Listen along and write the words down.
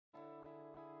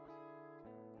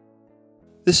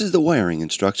This is the wiring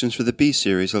instructions for the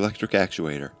B-Series electric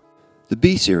actuator. The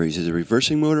B-Series is a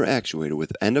reversing motor actuator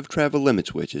with end-of-travel limit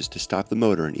switches to stop the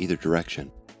motor in either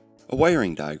direction. A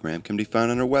wiring diagram can be found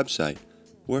on our website,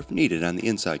 or if needed on the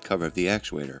inside cover of the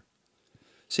actuator.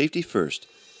 Safety first,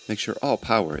 make sure all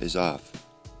power is off.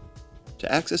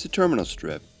 To access the terminal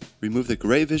strip, remove the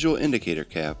gray visual indicator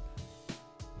cap,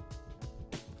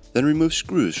 then remove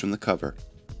screws from the cover.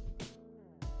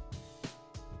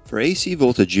 For AC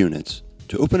voltage units,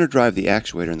 to open or drive the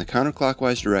actuator in the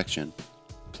counterclockwise direction,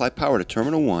 apply power to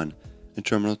terminal 1 and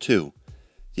terminal 2.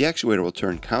 The actuator will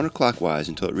turn counterclockwise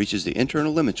until it reaches the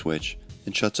internal limit switch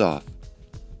and shuts off.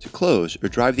 To close or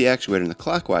drive the actuator in the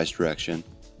clockwise direction,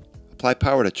 apply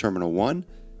power to terminal 1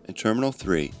 and terminal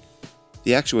 3.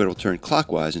 The actuator will turn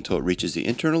clockwise until it reaches the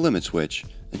internal limit switch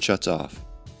and shuts off.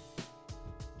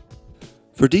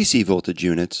 For DC voltage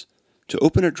units, to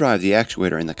open or drive the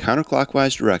actuator in the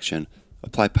counterclockwise direction,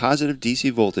 apply positive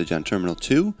DC voltage on terminal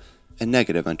 2 and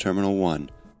negative on terminal 1.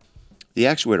 The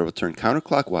actuator will turn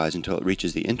counterclockwise until it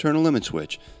reaches the internal limit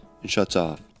switch and shuts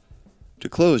off. To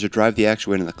close or drive the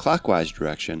actuator in the clockwise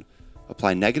direction,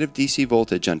 apply negative DC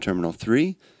voltage on terminal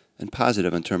 3 and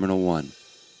positive on terminal 1.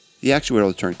 The actuator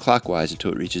will turn clockwise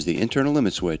until it reaches the internal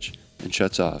limit switch and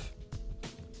shuts off.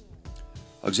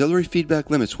 Auxiliary feedback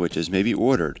limit switches may be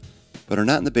ordered, but are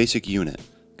not in the basic unit.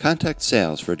 Contact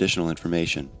sales for additional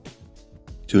information.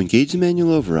 To engage the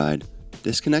manual override,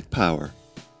 disconnect power.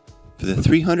 For the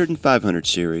 300 and 500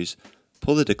 series,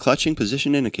 pull the declutching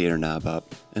position indicator knob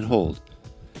up and hold.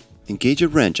 Engage a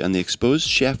wrench on the exposed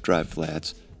shaft drive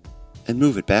flats and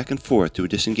move it back and forth to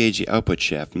disengage the output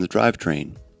shaft from the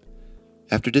drivetrain.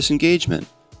 After disengagement,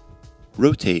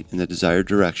 rotate in the desired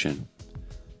direction.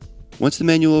 Once the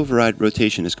manual override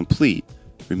rotation is complete,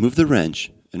 remove the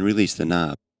wrench and release the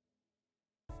knob.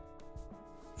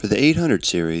 For the 800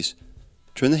 series,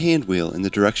 turn the hand wheel in the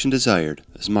direction desired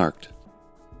as marked.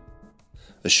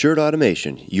 Assured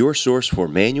Automation, your source for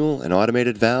manual and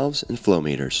automated valves and flow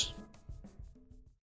meters.